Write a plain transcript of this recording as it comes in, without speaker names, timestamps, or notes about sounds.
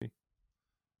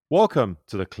Welcome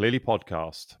to the Clearly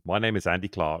Podcast. My name is Andy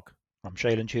Clark. I'm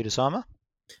Shailen Chudasama.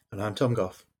 And I'm Tom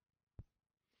Goff.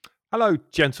 Hello,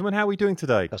 gentlemen. How are we doing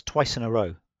today? That's twice in a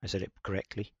row I said it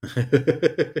correctly.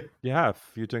 You have.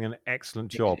 You're doing an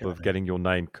excellent job of getting your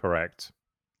name correct.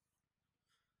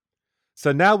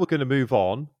 So now we're going to move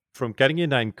on from getting your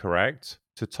name correct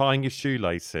to tying your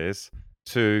shoelaces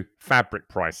to fabric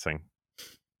pricing.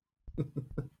 Do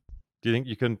you think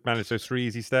you can manage those 3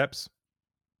 easy steps?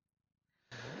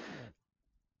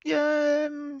 Yeah,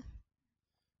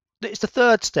 it's the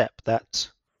third step that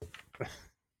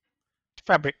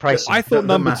fabric pricing. I thought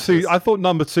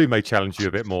number two may challenge you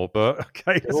a bit more, but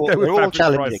okay, let's go with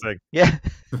fabric pricing. Yeah,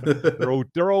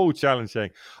 they're all challenging.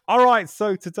 All right,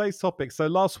 so today's topic. So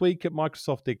last week at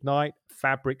Microsoft Ignite,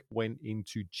 Fabric went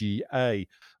into GA.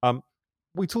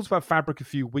 We talked about Fabric a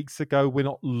few weeks ago. We're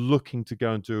not looking to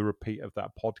go and do a repeat of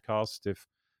that podcast. If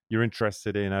you're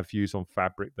interested in our views on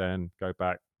Fabric, then go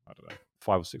back, I don't know,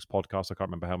 5 or 6 podcasts. I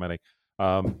can't remember how many.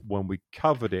 When we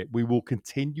covered it, we will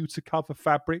continue to cover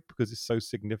Fabric because it's so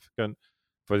significant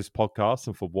for this podcast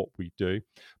and for what we do.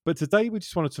 But today we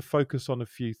just wanted to focus on a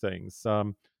few things.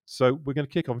 So we're going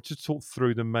to kick off, just talk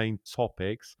through the main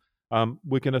topics.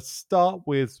 We're going to start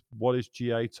with what is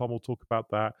GA. Tom will talk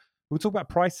about that. We'll talk about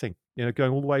pricing,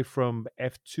 going all the way from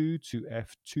F2 to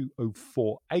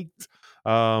F2048.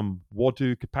 What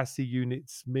do capacity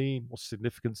units mean? What's the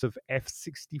significance of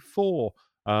F64?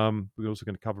 We're also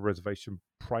going to cover reservation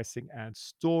pricing and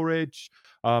storage.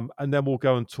 And then we'll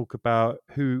go and talk about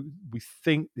who we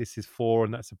think this is for.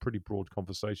 And that's a pretty broad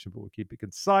conversation, but we'll keep it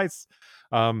concise.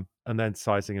 And then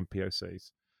sizing and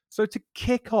POCs. So to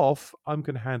kick off, I'm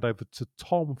going to hand over to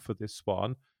Tom for this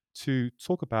one to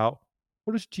talk about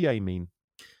what does GA mean?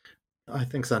 I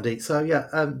think, Sandy. So,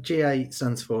 GA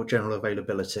stands for General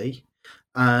Availability.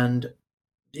 And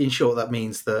in short, that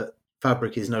means that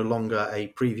Fabric is no longer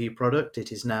a preview product.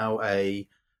 It is now a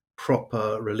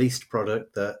proper released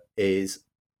product that is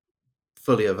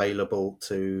fully available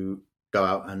to go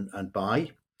out and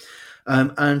buy.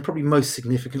 And probably most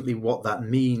significantly, what that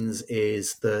means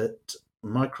is that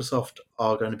Microsoft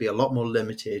are going to be a lot more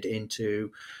limited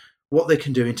into what they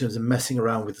can do in terms of messing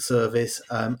around with the service,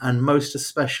 and most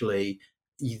especially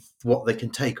what they can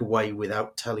take away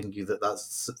without telling you that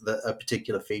a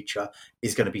particular feature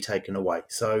is going to be taken away.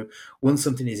 So once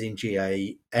something is in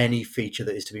GA, any feature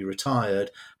that is to be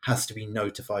retired has to be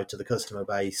notified to the customer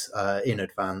base in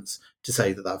advance to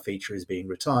say that that feature is being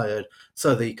retired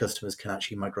so the customers can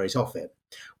actually migrate off it.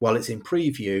 While it's in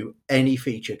preview, any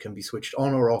feature can be switched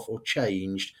on or off or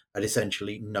changed at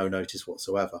essentially no notice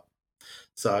whatsoever.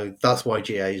 So that's why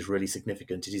GA is really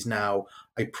significant. It is now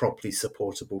a properly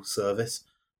supportable service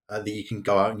that you can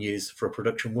go out and use for a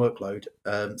production workload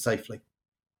safely.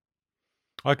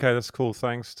 Okay, that's cool.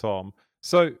 Thanks, Tom.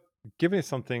 So giving us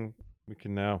something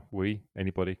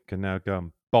anybody can now go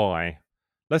and buy.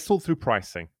 Let's talk through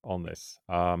pricing on this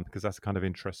because that's a kind of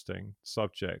interesting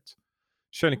subject.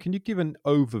 Shona, can you give an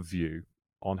overview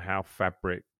on how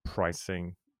Fabric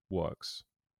pricing works?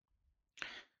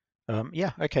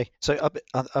 Okay. So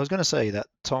I was going to say that,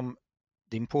 Tom,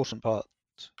 the important part,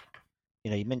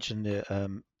 you mentioned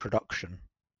the production,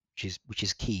 which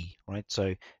is key, right?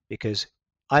 So because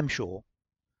I'm sure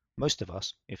most of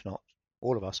us, if not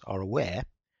all of us, are aware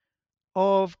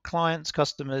of clients,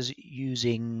 customers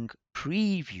using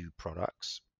preview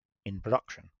products in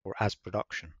production or as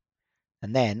production,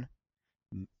 and then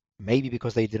maybe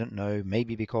because they didn't know,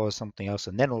 maybe because something else,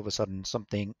 and then all of a sudden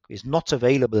something is not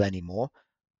available anymore.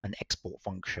 An export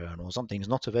function or something is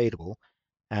not available,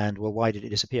 and well, why did it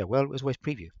disappear? Well, it was always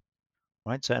preview,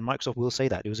 right? So, and Microsoft will say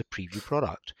that it was a preview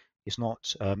product. It's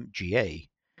not GA.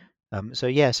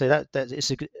 So that is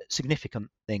a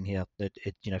significant thing here that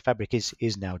Fabric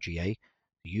is now GA.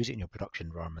 You use it in your production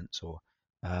environments, or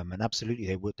and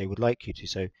absolutely they would like you to.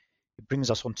 So it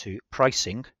brings us on to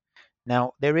pricing.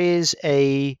 Now there is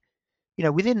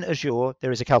within Azure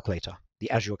there is a calculator,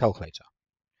 the Azure calculator.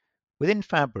 Within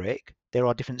Fabric, there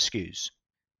are different SKUs.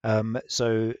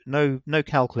 So no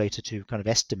calculator to kind of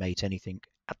estimate anything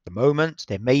at the moment.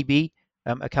 There may be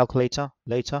a calculator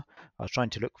later. I was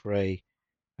trying to look for a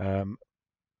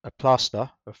plaster,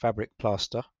 a Fabric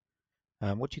plaster.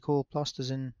 What do you call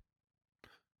plasters in?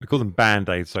 We call them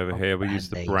Band-Aids over here. We use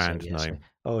the brand name.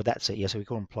 That's it. Yeah, so we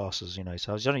call them plasters,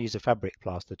 So I was going to use a Fabric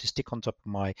plaster to stick on top of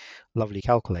my lovely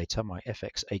calculator, my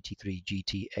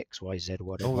FX83GTXYZ,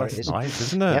 whatever that's it is. Nice,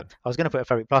 isn't it? Yep. I was going to put a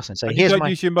Fabric plaster and say, you don't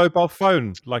use your mobile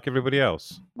phone like everybody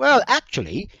else? Well,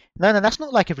 actually, no, that's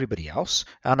not like everybody else,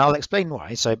 and I'll explain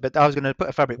why. But I was going to put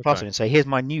a Fabric plaster and say, here's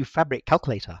my new Fabric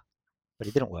calculator. But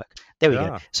it didn't work. There we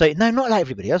go. So, no, not like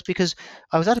everybody else, because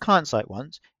I was at a client site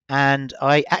once, And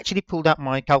I actually pulled out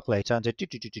my calculator and said,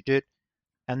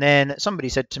 and then somebody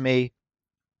said to me,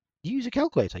 "You use a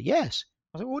calculator?" Yes.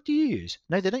 I was like, "What do you use?"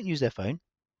 No, they don't use their phone.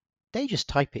 They just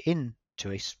type it in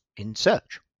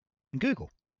search in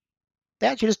Google. They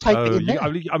actually just type it in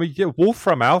there.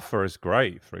 Wolfram Alpha is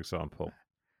great, for example,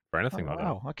 for anything like that.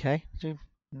 Wow, okay. So,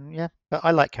 yeah, but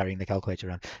I like carrying the calculator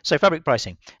around. So fabric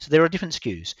pricing. So there are different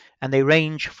SKUs, and they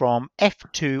range from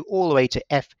F2 all the way to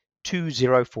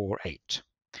F2048.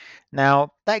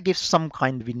 Now, that gives some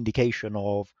kind of indication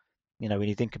of, when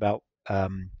you think about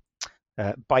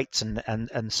bytes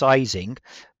and sizing,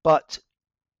 but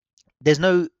there's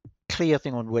no clear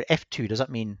thing on where F2, does that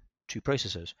mean 2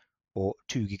 processors or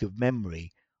 2 gig of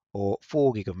memory or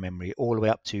 4 gig of memory all the way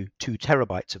up to 2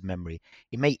 terabytes of memory?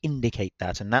 It may indicate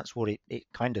that, and that's what it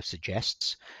kind of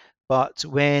suggests. But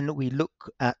when we look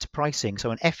at pricing,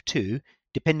 so an F2,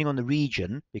 depending on the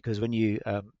region, because when you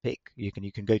pick, you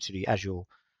can go to the Azure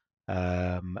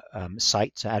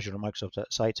site, Azure and Microsoft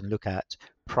site, and look at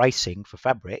pricing for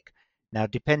Fabric. Now,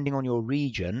 depending on your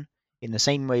region, in the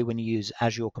same way when you use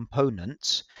Azure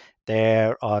components,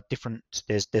 there's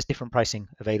different pricing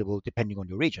available depending on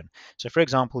your region. So, for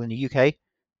example, in the UK,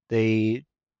 the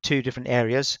 2 different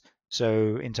areas.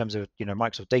 So, in terms of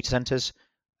Microsoft data centers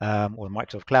or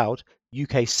Microsoft Cloud,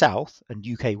 UK South and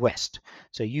UK West.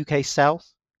 So, UK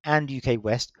South and UK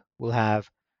West will have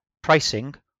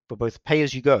pricing for both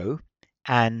pay-as-you-go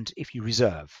and if you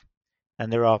reserve.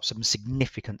 And there are some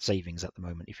significant savings at the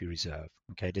moment if you reserve.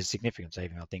 Okay, there's significant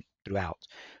saving, I think, throughout.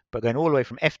 But going all the way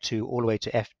from F2 all the way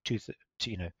to F2 to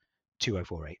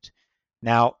 2048.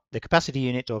 Now, the capacity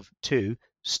unit of 2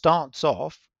 starts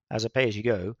off as a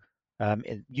pay-as-you-go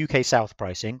in UK South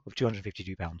pricing of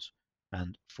 £252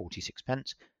 and 46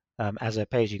 pence as a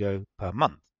pay-as-you-go per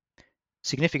month.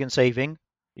 Significant saving.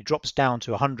 It drops down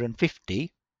to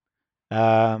 150.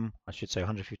 I should say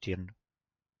 150 and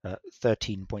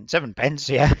 13.7 pence.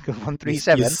 Yeah,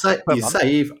 137. You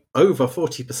save over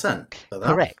 40% for that.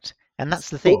 Correct. And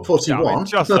that's the thing. 41.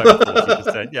 Just over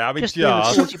 40%. Yeah, just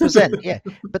 40%. Yeah,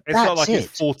 but it's that's not like it.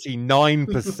 It's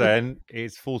 49%.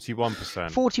 It's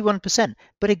 41%. 41%.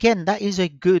 But again, that is a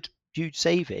good, huge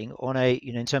saving on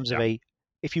in terms of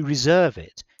if you reserve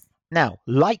it. Now,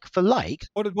 like for like.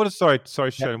 Sorry,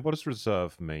 Shane. What does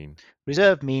reserve mean?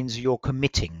 Reserve means you're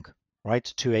committing, right,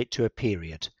 to a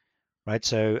period, right?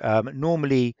 So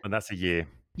normally. And that's a year.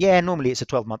 Yeah, normally it's a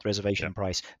 12-month reservation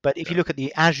price. But if you look at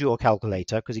the Azure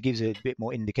calculator, because it gives a bit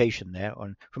more indication there,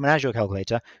 from an Azure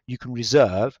calculator, you can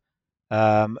reserve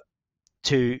to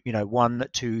 1,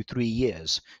 2, 3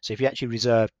 years. So if you actually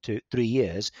reserve to 3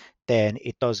 years, then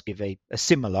it does give a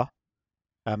similar,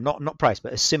 not price,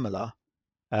 but a similar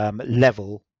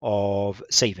level of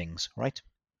savings, right?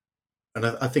 And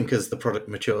I think as the product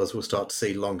matures, we'll start to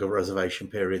see longer reservation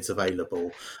periods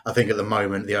available. I think at the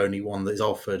moment, the only one that is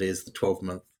offered is the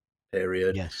 12-month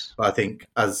period. Yes. But I think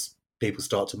as people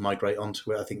start to migrate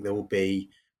onto it, I think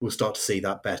we'll start to see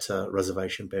that better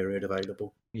reservation period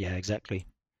available. Yeah, exactly.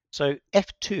 So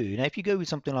F2, now if you go with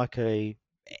something like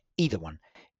either one,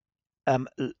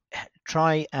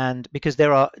 try and, because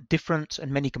there are different and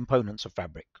many components of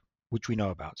Fabric, which we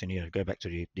know about, and go back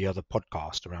to the other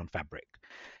podcast around Fabric.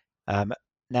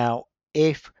 Now,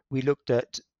 if we looked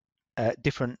at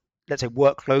different, let's say,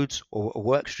 workloads or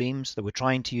work streams that we're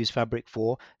trying to use Fabric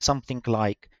for, something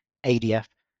like ADF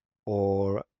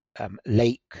or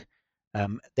Lake,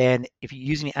 then if you're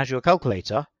using the Azure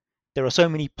calculator, there are so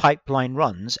many pipeline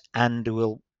runs and it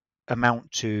will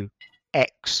amount to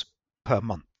X per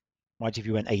month, right? If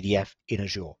you went ADF in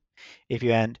Azure, if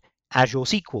you went Azure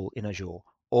SQL in Azure,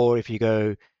 or if you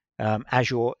go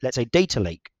Azure, let's say Data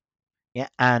Lake,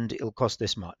 and it'll cost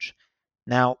this much.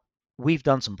 Now, we've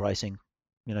done some pricing,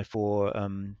 for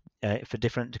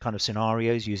different kind of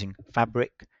scenarios using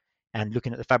Fabric and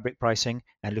looking at the Fabric pricing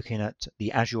and looking at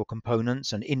the Azure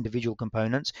components and individual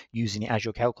components using the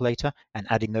Azure calculator and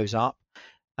adding those up.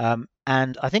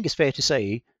 And I think it's fair to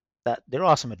say that there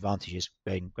are some advantages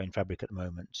going Fabric at the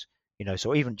moment,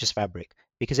 so even just Fabric,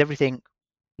 because everything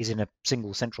is in a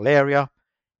single central area.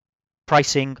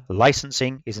 Pricing,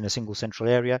 licensing is in a single central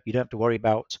area. You don't have to worry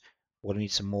about, well, we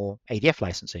need some more ADF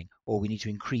licensing, or we need to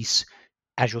increase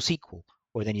Azure SQL,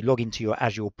 or then you log into your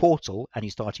Azure portal and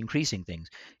you start increasing things.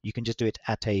 You can just do it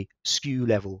at a SKU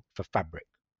level for Fabric.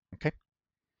 Okay.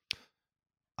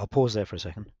 I'll pause there for a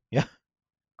second. Yeah.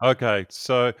 Okay.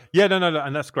 So no,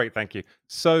 and that's great. Thank you.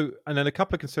 So, and then a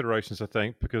couple of considerations, I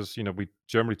think, because we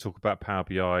generally talk about Power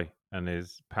BI and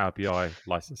is Power BI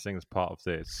licensing as part of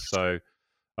this. So,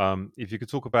 if you could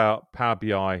talk about Power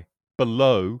BI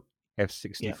below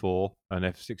F64 and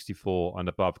F64 and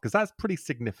above, because that's pretty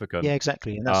significant. Yeah,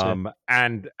 exactly. And that's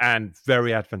and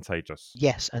very advantageous.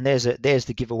 yes, and there's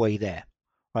the giveaway there,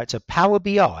 right? So Power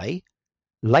BI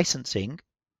licensing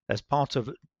as part of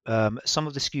some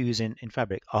of the SKUs in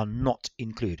Fabric are not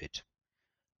included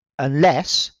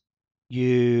unless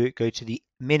you go to the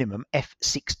minimum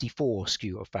F64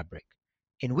 SKU of Fabric,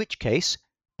 in which case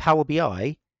Power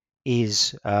BI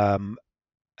is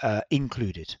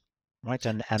included, right?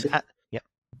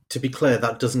 To be clear,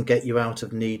 that doesn't get you out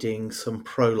of needing some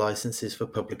pro licenses for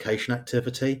publication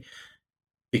activity,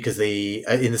 because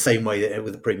in the same way that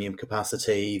with the premium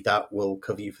capacity, that will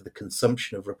cover you for the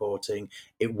consumption of reporting.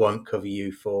 It won't cover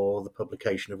you for the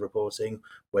publication of reporting,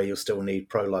 where you'll still need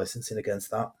pro licensing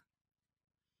against that.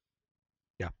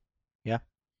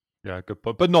 Yeah, good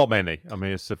point. But not many. I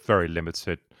mean, it's a very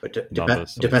limited number.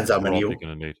 Depends how many you're going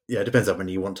to need. Yeah, it depends how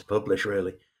many you want to publish,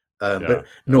 really. But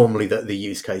normally, the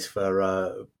use case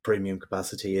for premium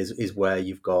capacity is where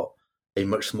you've got a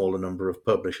much smaller number of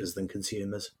publishers than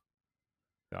consumers.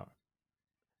 Yeah.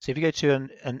 So if you go to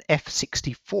an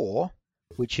F64,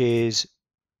 which is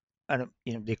the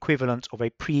equivalent of a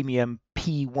premium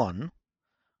P1,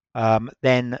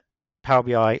 then Power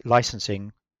BI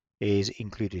licensing is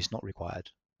included. It's not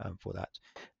required for that.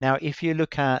 Now, if you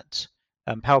look at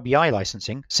Power BI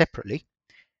licensing separately,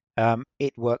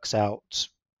 it works out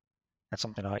at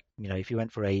something like, if you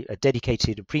went for a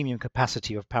dedicated premium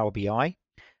capacity of Power BI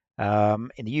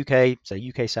in the UK, so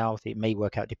UK South, it may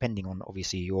work out depending on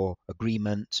obviously your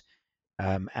agreement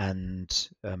and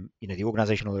the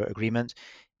organisational agreement.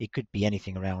 It could be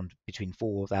anything around between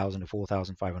 £4,000 to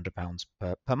 £4,500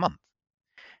 per month.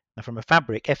 Now, from a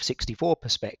Fabric F64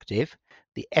 perspective,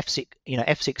 the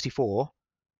F64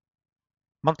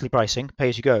 monthly pricing, pay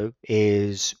as you go,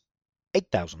 is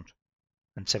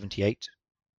 8,078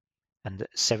 and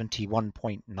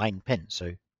 71.9 pence,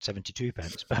 so 72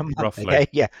 pence per month. Roughly. Okay?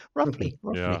 Yeah, roughly.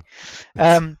 Yeah.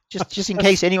 Just in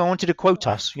case anyone wanted to quote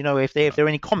us, if there are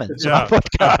any comments on our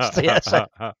podcast.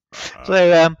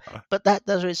 Yeah, but that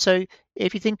does it. So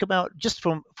if you think about just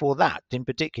for that in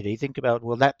particular, you think about,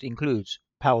 well, that includes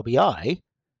Power BI.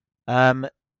 And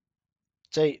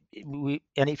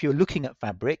if you're looking at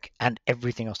Fabric and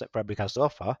everything else that Fabric has to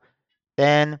offer,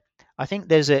 then I think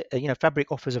there's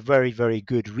Fabric offers a very, very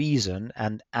good reason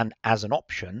and as an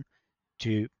option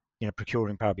to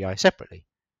procuring Power BI separately.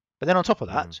 But then on top of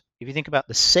that, if you think about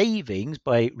the savings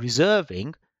by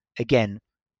reserving, again,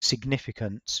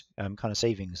 significant kind of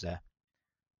savings there.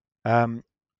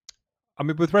 I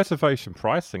mean, with reservation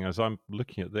pricing, as I'm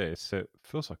looking at this, it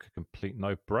feels like a complete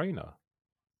no-brainer.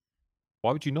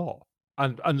 Why would you not?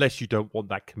 Unless you don't want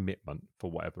that commitment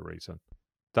for whatever reason.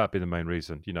 That'd be the main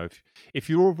reason. If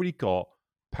you already got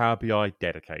Power BI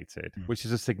dedicated, which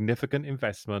is a significant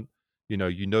investment, you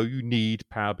need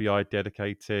Power BI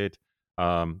dedicated,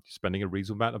 spending a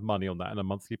reasonable amount of money on that on a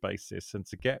monthly basis, and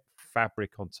to get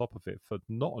Fabric on top of it for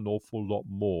not an awful lot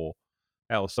more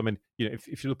else. I mean, if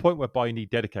you're to the point whereby you need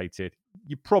dedicated,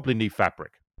 you probably need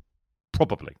Fabric.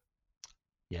 Probably.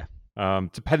 Yeah.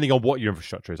 Depending on what your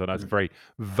infrastructure is. I know it's a very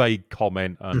vague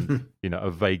comment and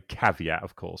a vague caveat,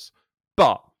 of course.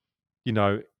 But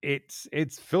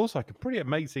it feels like a pretty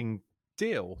amazing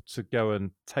deal to go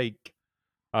and take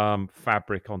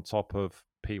Fabric on top of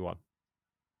P1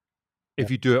 if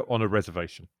you do it on a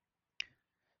reservation.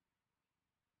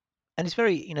 And it's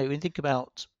very, when you think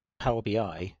about Power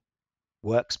BI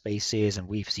workspaces, and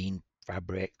we've seen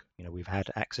Fabric, we've had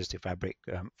access to Fabric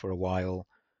for a while.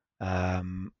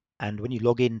 And when you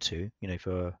log into,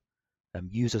 for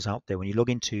users out there, when you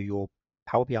log into your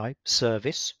Power BI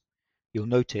service, you'll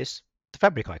notice the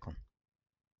Fabric icon,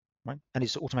 right? And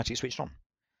it's automatically switched on.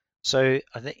 So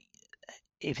I think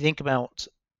if you think about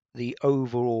the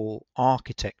overall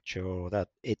architecture, or that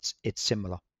it's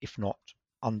similar, if not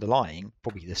underlying,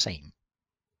 probably the same.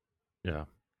 Yeah.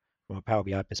 From a Power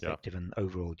BI perspective and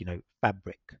overall,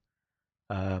 Fabric.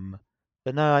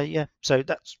 But no, yeah. So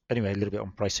that's anyway a little bit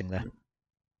on pricing there.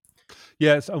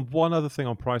 Yes, and one other thing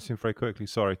on pricing, very quickly,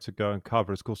 sorry, to go and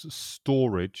cover, is, of course,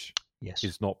 storage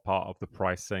is not part of the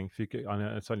pricing. If you could, I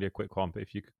know it's only a quick one, but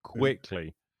if you could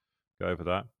quickly go over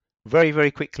that. Very,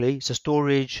 very quickly. So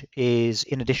storage is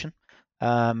in addition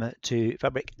to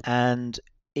Fabric. And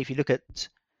if you look at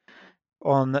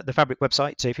on the Fabric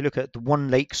website, so if you look at the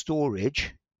OneLake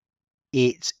storage,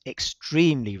 it's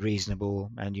extremely reasonable.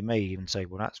 And you may even say,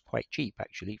 well, that's quite cheap,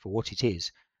 actually, for what it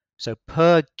is. So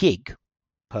per gig,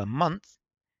 per month,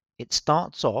 it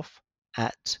starts off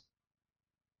at,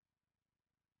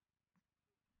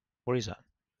 what is that?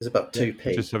 It's about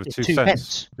 2p. Just over 2 2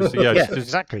 cents. pence. Yeah, yeah,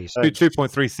 exactly. So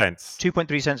 2.3 cents.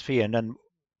 2.3 cents for you. And then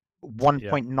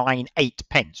 1.98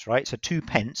 pence, right? So 2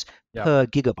 pence Yep. per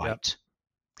gigabyte.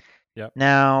 Yep.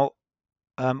 Now,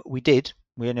 we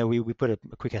put a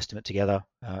quick estimate together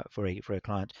for a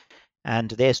client,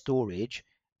 and their storage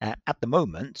at the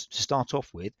moment to start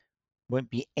off with won't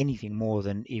be anything more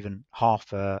than even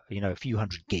half a few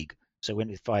hundred gig. So we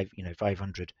went with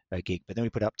 500 gig, but then we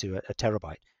put up to a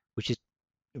terabyte, which is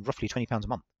roughly £20 a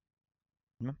month.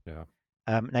 Yeah.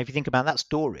 Now, if you think about that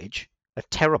storage, a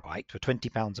terabyte for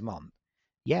 £20 a month,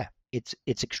 yeah, it's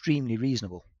extremely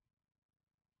reasonable.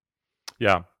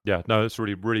 Yeah, no, it's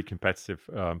really, really competitive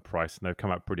price, and they've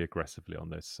come out pretty aggressively on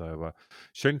this. So,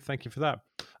 Shane, thank you for that.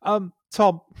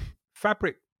 Tom,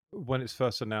 Fabric, when it's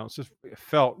first announced, it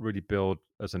felt really billed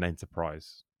as an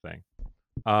enterprise thing.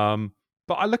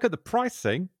 But I look at the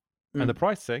pricing, and the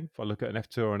pricing, if I look at an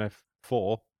F2 or an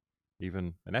F4,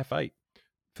 even an F8,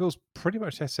 feels pretty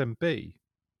much SMB.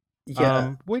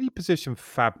 Yeah. Where do you position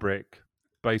Fabric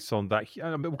based on that?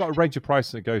 We've got a range of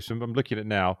pricing that goes from, I'm looking at it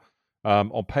now,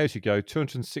 on pay as you go,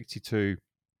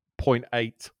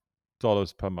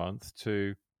 $262.8 per month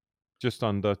to just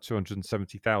under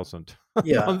 270,000.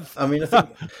 Yeah, I mean, I think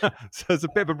so there's a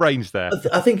bit of a range there.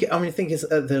 I think it's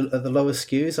at the lower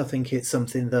SKUs. I think it's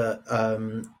something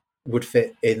that would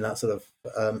fit in that sort of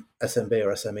SMB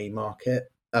or SME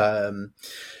market. I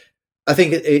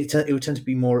think it would tend to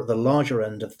be more at the larger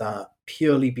end of that,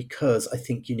 purely because I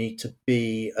think you need to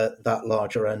be at that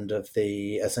larger end of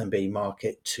the SMB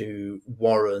market to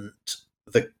warrant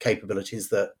the capabilities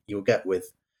that you'll get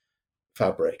with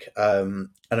Fabric. And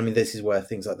I mean, this is where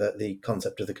things like the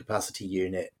concept of the capacity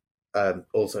unit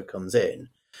also comes in,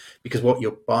 because what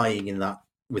you're buying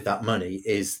with that money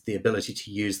is the ability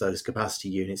to use those capacity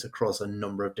units across a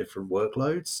number of different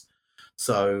workloads.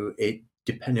 So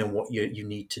depending on what you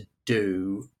need to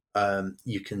do,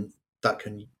 that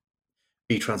can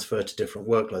be transferred to different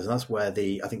workloads, and that's where I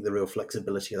think the real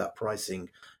flexibility of that pricing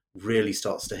really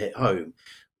starts to hit home.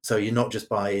 So you're not just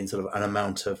buying sort of an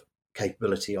amount of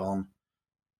capability on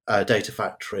Data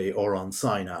Factory or on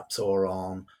Synapse or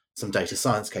on some data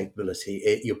science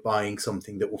capability. You're buying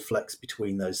something that will flex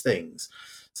between those things.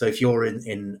 So if you're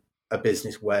in a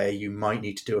business where you might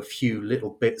need to do a few little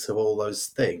bits of all those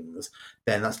things,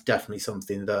 then that's definitely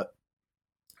something that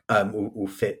will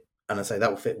fit. And I say that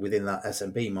will fit within that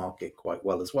SMB market quite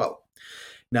well as well.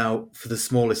 Now, for the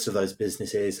smallest of those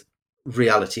businesses,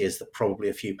 reality is that probably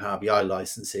a few Power BI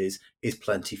licenses is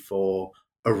plenty for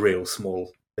a real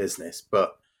small business.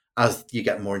 But as you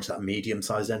get more into that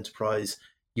medium-sized enterprise,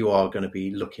 you are going to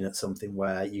be looking at something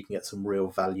where you can get some real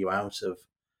value out of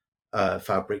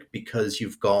Fabric, because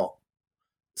you've got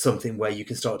something where you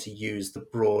can start to use the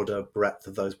broader breadth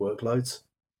of those workloads.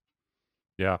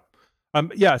 Yeah.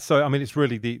 So I mean, it's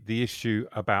really the issue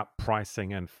about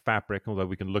pricing and Fabric, although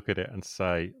we can look at it and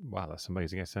say, wow, that's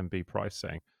amazing SMB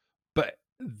pricing. But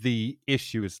the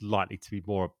issue is likely to be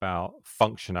more about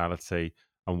functionality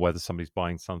and whether somebody's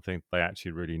buying something they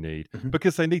actually really need,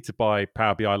 because they need to buy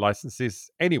Power BI licenses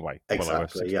anyway.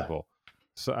 Exactly, yeah.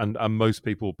 So, and most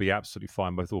people will be absolutely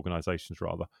fine, both organizations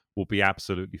rather, will be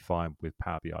absolutely fine with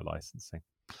Power BI licensing.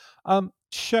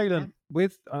 Shailen,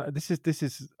 with this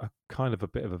is a kind of a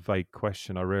bit of a vague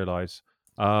question, I realise,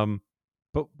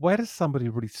 but where does somebody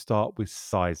really start with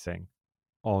sizing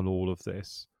on all of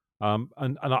this?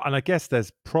 And I guess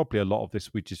there's probably a lot of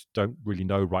this we just don't really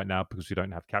know right now because we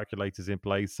don't have calculators in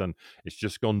place, and it's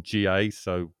just gone GA,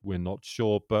 so we're not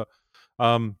sure. But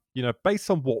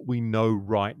based on what we know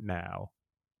right now,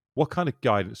 what kind of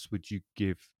guidance would you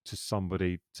give to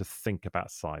somebody to think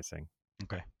about sizing?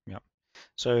 Okay, yeah.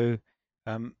 So,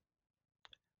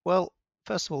 well,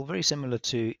 first of all, very similar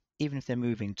to, even if they're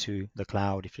moving to the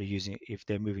cloud, if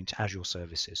they're moving to Azure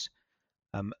services,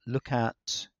 look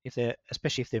at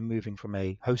especially if they're moving from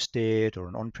a hosted or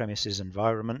an on-premises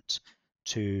environment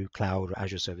to cloud or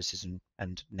Azure services,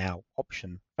 and now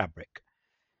option Fabric.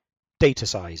 Data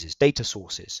sizes, data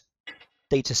sources,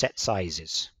 data set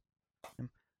sizes.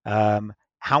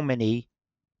 How many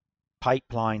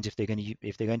pipelines, if they're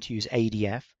going to use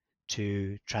ADF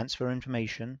to transfer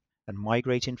information and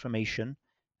migrate information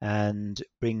and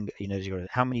bring,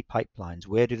 how many pipelines,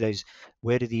 where do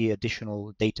the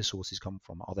additional data sources come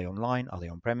from? Are they online? Are they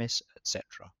on premise,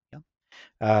 etc.? Yeah.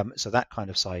 So that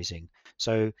kind of sizing.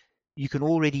 So you can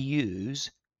already use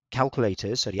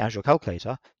calculators, so the Azure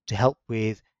calculator, to help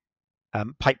with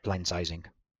pipeline sizing.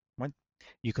 Right?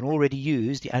 You can already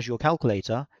use the Azure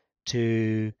calculator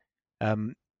to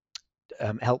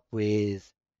help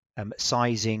with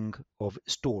sizing of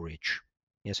storage.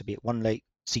 So be it OneLake,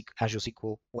 Azure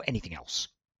SQL, or anything else.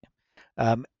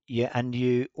 And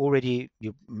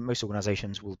most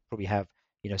organizations will probably have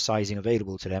sizing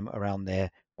available to them around their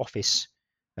Office,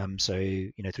 so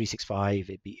 365,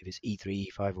 if it's E3,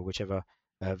 E5, or whichever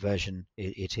version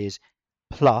it is,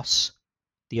 plus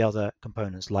the other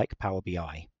components like Power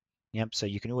BI. So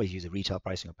you can always use the retail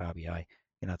pricing of Power BI,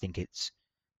 and I think it's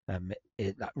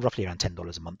roughly around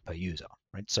 $10 a month per user,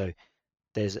 right? So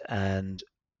there's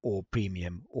or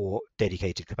premium or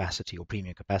dedicated capacity or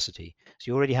premium capacity. So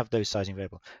you already have those sizing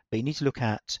available, but you need to look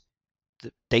at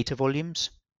the data volumes,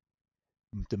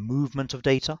 the movement of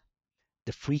data,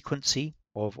 the frequency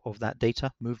of that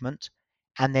data movement,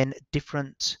 and then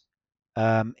different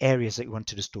areas that you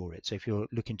wanted to store it. So if you're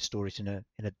looking to store it in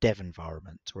a dev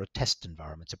environment or a test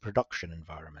environment, a production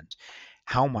environment,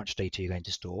 how much data you're going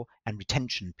to store, and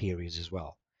retention periods as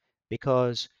well.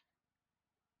 Because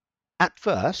at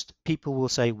first, people will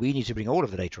say, we need to bring all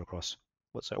of the data across.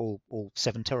 What's that, all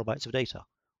 7 terabytes of data?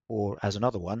 Or as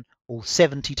another one, all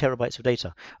 70 terabytes of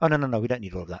data. Oh, no, we don't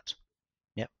need all of that.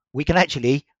 Yeah, we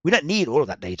don't need all of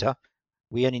that data.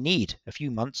 We only need a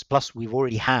few months, plus we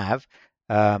already have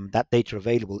that data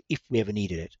available if we ever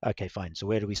needed it. Okay, fine. So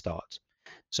where do we start?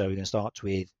 So we're going to start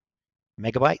with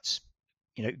megabytes,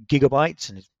 gigabytes,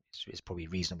 and it's probably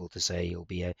reasonable to say it'll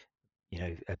be a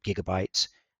gigabytes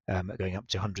going up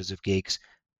to hundreds of gigs.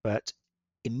 But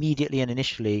immediately and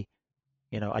initially,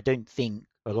 I don't think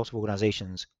a lot of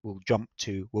organizations will jump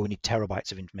to, well, we need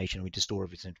terabytes of information, we need to store all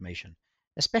this information,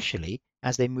 especially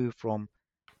as they move from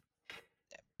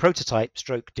prototype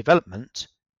stroke development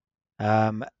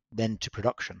then to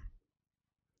production.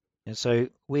 And so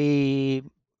we've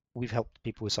helped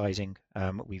people with sizing.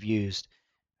 We've used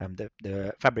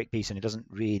the Fabric piece, and it doesn't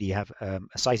really have a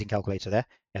sizing calculator there.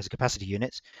 It has a capacity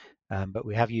units, but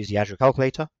we have used the Azure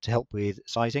calculator to help with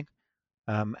sizing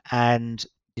and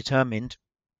determined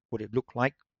what it looked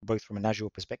like, both from an Azure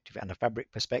perspective and a Fabric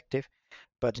perspective.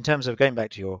 But in terms of going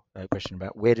back to your question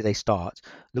about where do they start,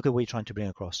 look at what you're trying to bring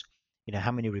across.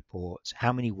 How many reports,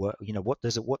 how many work, what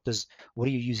are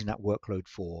you using that workload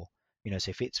for? So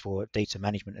if it's for data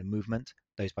management and movement,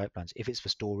 those pipelines. If it's for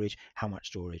storage, how much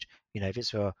storage? If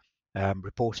it's for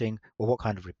reporting, well, what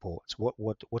kind of reports? What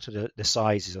are the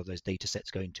sizes of those data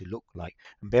sets going to look like?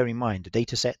 And bear in mind, the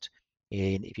data set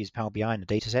if you use Power BI in a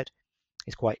data set,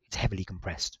 it's heavily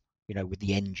compressed, with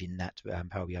the engine that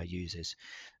Power BI uses.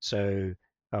 So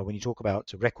when you talk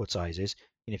about record sizes,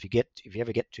 if you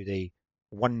ever get to the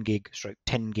 1 gig stroke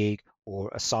 10 gig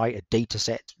or a data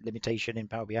set limitation in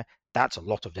Power BI, that's a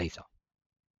lot of data.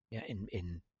 Yeah,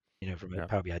 from a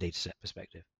Power BI data set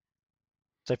perspective.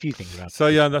 So a few things around. So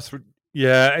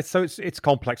it's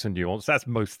complex and nuanced. That's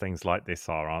most things like this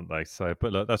aren't they? So,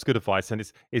 but look, that's good advice, and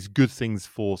it's good things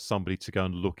for somebody to go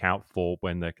and look out for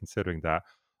when they're considering that.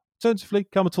 Alternatively,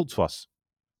 come and talk to us.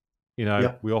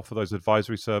 We offer those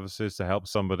advisory services to help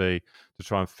somebody to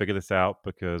try and figure this out,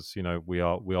 because we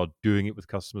are doing it with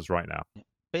customers right now.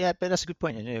 But that's a good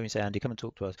point. You say, Andy, come and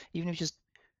talk to us. Even if just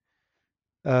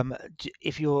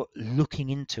if you're looking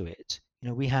into it,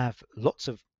 we have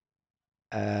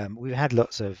we've had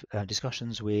lots of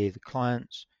discussions with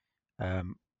clients,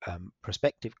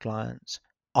 prospective clients,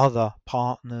 other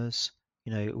partners,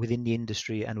 within the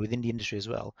industry and within the industry as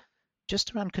well,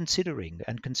 just around considering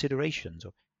and considerations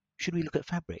of, should we look at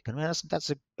Fabric? And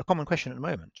that's a common question at the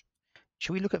moment.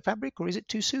 Should we look at Fabric, or is it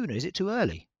too soon, or is it too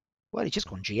early? Well, it's just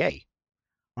gone GA,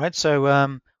 right?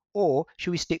 So, or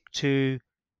should we should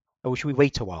we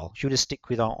wait a while? Should we just stick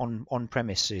with our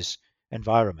on-premises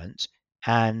environment,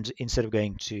 and instead of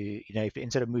going to,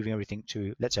 instead of moving everything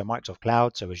to, let's say, Microsoft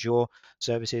Cloud, so Azure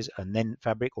services, and then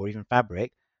Fabric, or even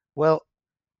Fabric, well,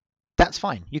 that's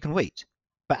fine. You can wait.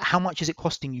 But how much is it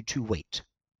costing you to wait?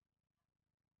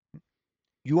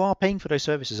 You are paying for those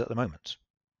services at the moment.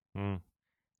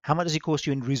 How much does it cost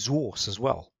you in resource as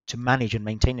well to manage and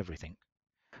maintain everything?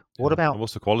 What about, and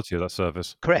what's the quality of that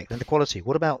service? Correct, and the quality.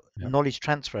 What about knowledge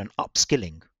transfer and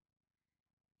upskilling?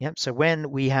 So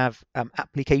when we have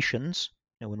applications,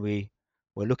 when we're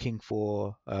looking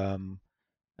for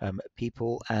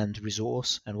people and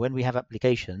resource, and when we have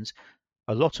applications,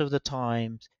 a lot of the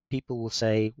times people will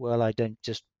say, well,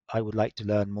 I would like to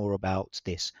learn more about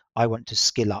this. I want to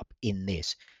skill up in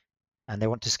this. And they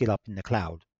want to skill up in the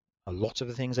cloud. A lot of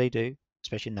the things they do,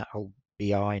 especially in that whole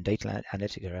BI and data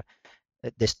analytics area,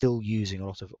 they're still using a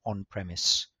lot of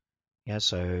on-premise,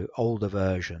 so older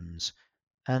versions.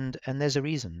 And there's a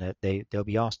reason that they'll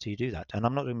be asked to do that. And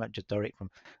I'm not talking about just direct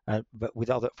but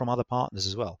from other partners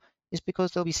as well. It's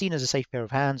because they'll be seen as a safe pair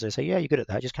of hands. They say, yeah, you're good at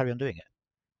that, just carry on doing it.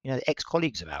 The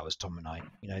ex-colleagues of ours, Tom and I,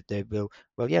 they will,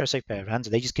 well, yeah, a safe pair of hands.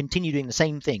 And they just continue doing the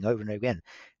same thing over and over again.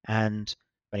 And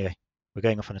anyway, we're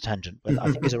going off on a tangent, but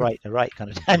I think it's a right kind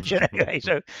of tangent anyway.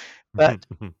 So, but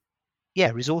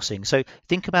yeah, resourcing. So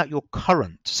think about your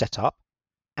current setup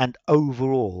and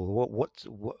overall,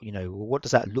 what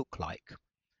does that look like?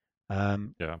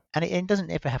 And it doesn't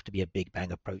ever have to be a big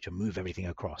bang approach and move everything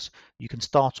across. You can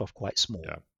start off quite small.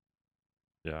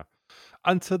 Yeah.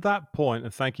 And to that point,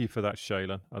 and thank you for that,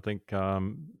 Shailen, I think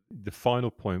the final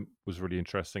point was really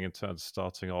interesting in terms of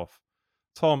starting off.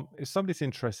 Tom, if somebody's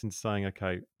interested in saying,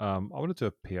 okay, I want to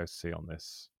do a POC on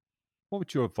this, what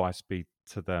would your advice be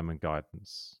to them and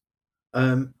guidance?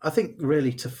 I think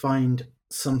really to find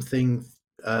something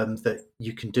that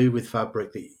you can do with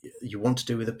Fabric that you want to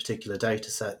do with a particular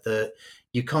data set that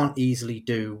you can't easily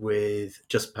do with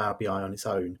just Power BI on its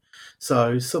own.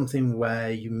 So something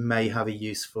where you may have a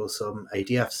use for some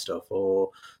ADF stuff or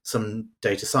some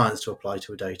data science to apply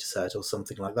to a data set or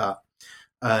something like that.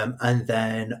 And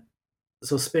then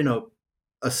sort of spin up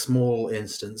a small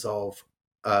instance of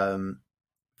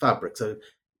Fabric. So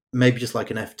maybe just like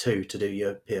an F2 to do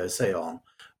your POC on,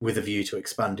 with a view to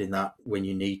expanding that when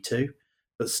you need to.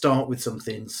 But start with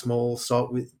something small.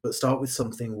 Start with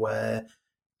something where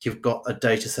you've got a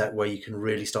data set where you can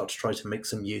really start to try to make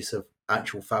some use of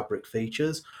actual Fabric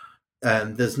features.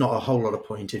 There's not a whole lot of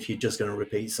point if you're just going to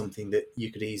repeat something that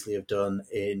you could easily have done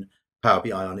in Power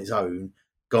BI on its own.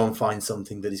 Go and find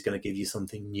something that is going to give you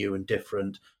something new and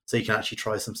different, so you can actually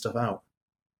try some stuff out.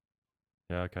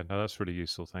 Yeah, okay. No, that's really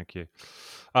useful. Thank you.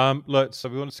 Look, so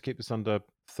we wanted to keep this under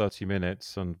 30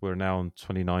 minutes, and we're now on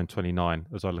 29:29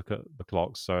 as I look at the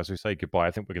clock. So as we say goodbye,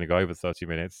 I think we're going to go over 30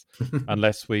 minutes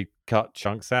unless we cut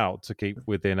chunks out to keep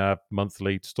within a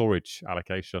monthly storage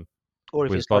allocation. Or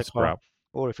if with it's like Buzzsprout.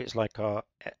 our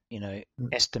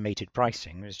estimated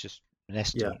pricing, it's just an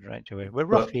estimate, right? We're But-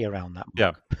 roughly around that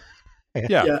Yeah. mark.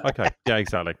 Yeah. Yeah. Okay. Yeah.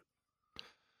 Exactly.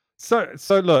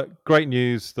 So look, great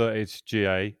news that it's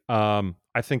GA.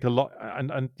 I think a lot,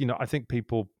 and I think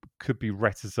people could be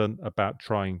reticent about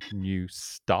trying new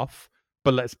stuff,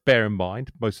 but let's bear in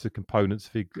mind most of the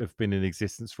components have been in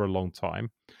existence for a long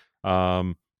time.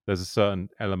 There's a certain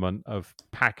element of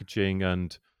packaging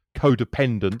and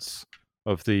codependence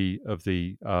of the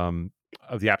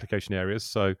application areas.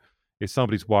 So if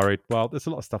somebody's worried, well, there's a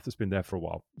lot of stuff that's been there for a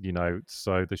while,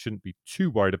 so they shouldn't be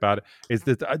too worried about it. Is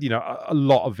that a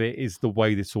lot of it is the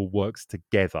way this all works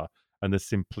together and the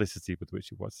simplicity with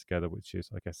which it works together, which is,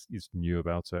 I guess, is new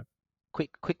about it.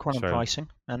 Quick one on So- pricing,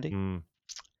 Andy.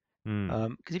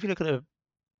 Because if you look at a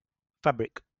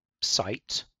Fabric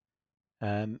site,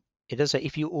 it does say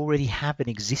if you already have an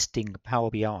existing Power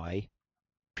BI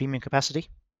premium capacity,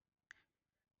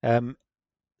 now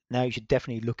you should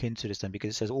definitely look into this then,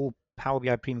 because it says all Power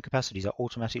BI premium capacities are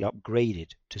automatically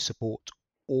upgraded to support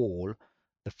all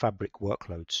the Fabric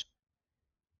workloads.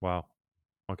 Wow.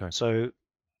 Okay. So,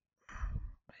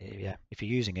 yeah, if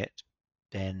you're using it,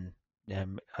 then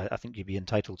I think you'd be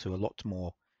entitled to a lot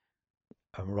more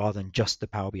rather than just the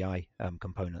Power BI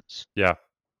components. Yeah.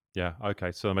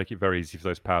 Okay. So make it very easy for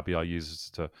those Power BI users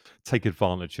to take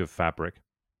advantage of Fabric,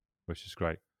 which is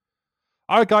great.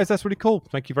 All right, guys, that's really cool.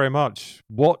 Thank you very much.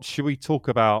 What should we talk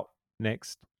about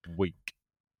next week?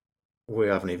 We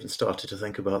haven't even started to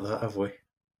think about that, have we?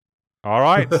 All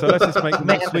right, so let's just make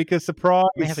next week a surprise.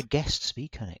 We may have a guest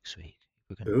speaker next week.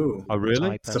 We can Ooh, Oh,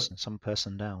 really? tie some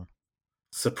person down.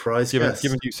 surprise Given guest.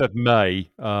 you said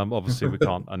May, obviously we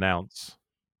can't announce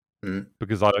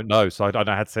because I don't know, so I don't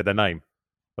know how to say their name.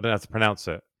 I don't know how to pronounce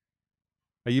it.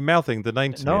 Are you mouthing the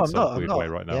name to me No, in I'm some not. I'm weird not. way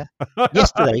right now? Yeah.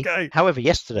 Yesterday, Okay. however,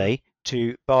 yesterday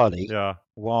to Barley, Yeah.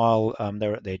 while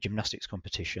they're at their gymnastics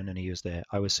competition and he was there,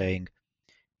 I was saying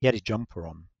he had his jumper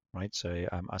on, right? So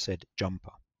I said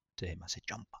jumper to him. I said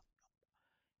jumper.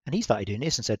 And he started doing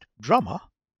this and said, drummer?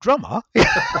 I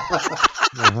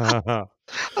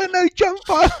know,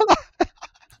 jumper.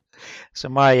 So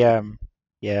my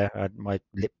my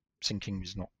lip syncing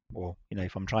is not, or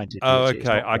if I'm trying to. Oh, it's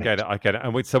okay. not I get correct. it.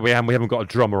 And we haven't got a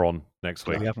drummer on next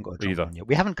week. We haven't got a drummer either. on yet.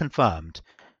 We haven't confirmed.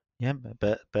 Yeah,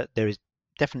 but there is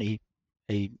definitely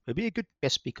it'd be a good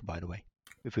guest speaker, by the way,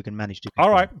 if we can manage to. All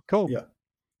confirm. right, cool. Yeah.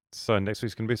 So next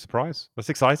week's going to be a surprise. That's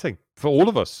exciting for all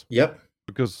of us Yep.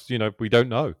 because we don't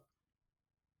know.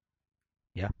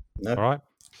 Yeah. No. All right.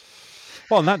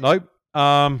 Well, on that note,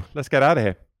 let's get out of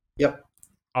here. Yep.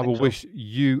 I will Thanks, all. wish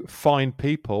you fine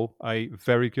people a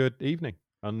very good evening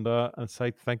and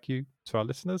say thank you to our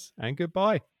listeners and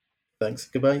goodbye. Thanks.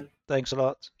 Goodbye. Thanks a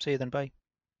lot. See you then. Bye.